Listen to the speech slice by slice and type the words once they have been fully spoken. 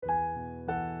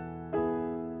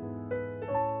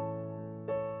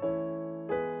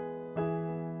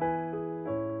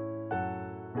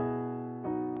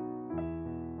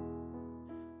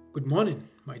Good morning,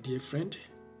 my dear friend.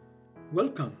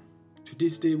 Welcome to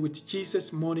this Day with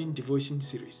Jesus Morning Devotion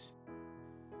Series.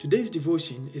 Today's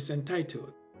devotion is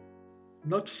entitled,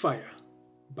 Not Fire,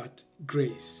 but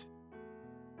Grace.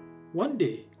 One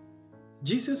day,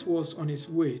 Jesus was on his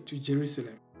way to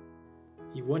Jerusalem.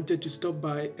 He wanted to stop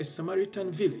by a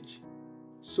Samaritan village,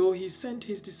 so he sent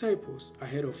his disciples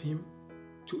ahead of him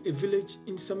to a village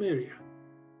in Samaria.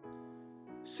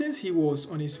 Since he was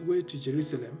on his way to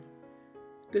Jerusalem,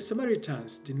 the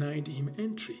Samaritans denied him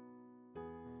entry.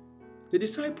 The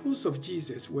disciples of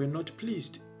Jesus were not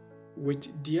pleased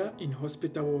with their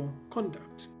inhospitable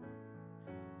conduct.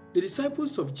 The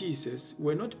disciples of Jesus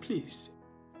were not pleased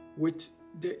with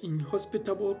the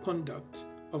inhospitable conduct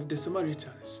of the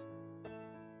Samaritans.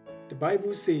 The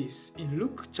Bible says in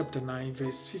Luke chapter 9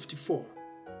 verse 54,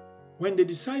 when the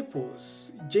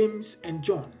disciples James and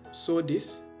John saw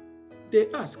this,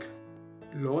 they asked,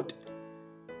 "Lord,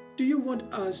 do you want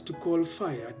us to call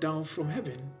fire down from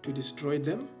heaven to destroy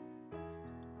them?"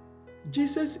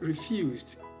 Jesus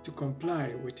refused to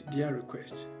comply with their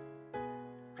request.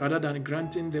 Rather than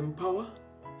granting them power,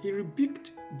 he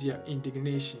rebuked their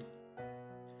indignation.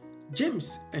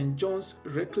 James and John's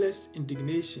reckless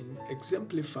indignation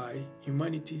exemplify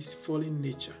humanity's fallen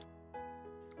nature.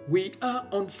 We are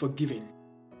unforgiving,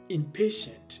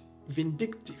 impatient,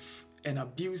 vindictive, and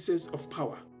abusers of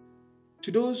power.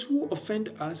 To those who offend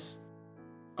us,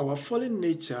 our fallen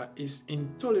nature is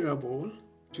intolerable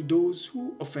to those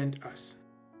who offend us.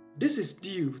 This is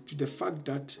due to the fact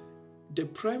that the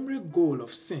primary goal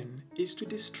of sin is to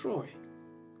destroy,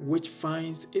 which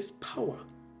finds its power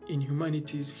in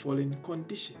humanity's fallen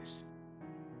conditions.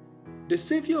 The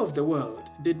Savior of the world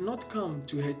did not come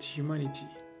to hurt humanity.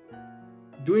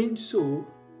 Doing so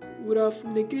would have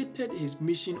negated his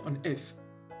mission on earth.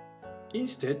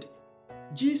 Instead,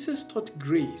 Jesus taught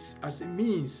grace as a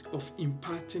means of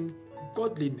imparting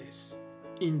godliness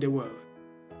in the world.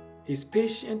 His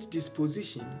patient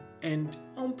disposition and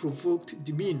unprovoked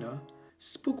demeanor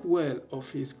spoke well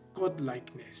of his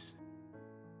godlikeness.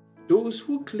 Those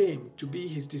who claim to be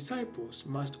his disciples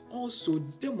must also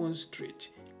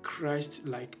demonstrate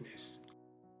Christ-likeness.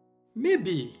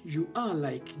 Maybe you are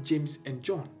like James and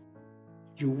John.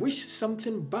 You wish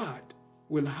something bad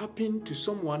will happen to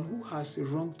someone who has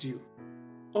wronged you.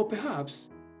 Or perhaps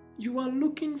you are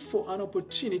looking for an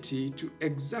opportunity to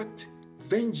exact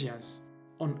vengeance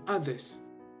on others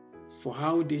for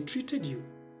how they treated you.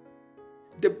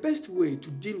 The best way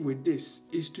to deal with this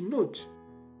is to note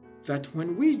that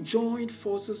when we join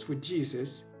forces with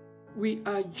Jesus, we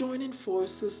are joining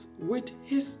forces with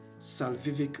his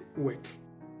salvific work.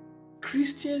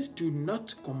 Christians do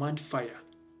not command fire.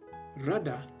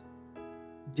 Rather,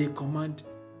 they command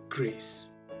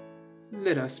grace.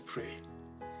 Let us pray.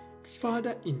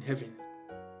 Father in heaven,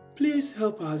 please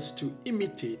help us to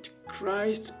imitate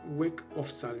Christ's work of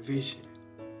salvation.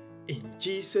 In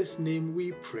Jesus' name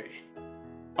we pray.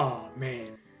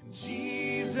 Amen.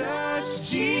 Jesus,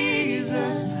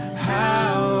 Jesus,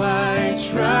 how I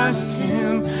trust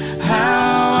him,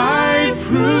 how I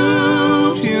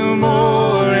proved him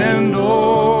more and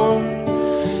more.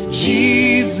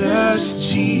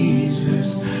 Jesus,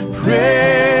 Jesus,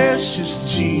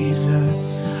 precious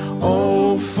Jesus,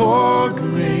 oh, for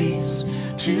grace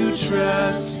to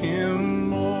trust him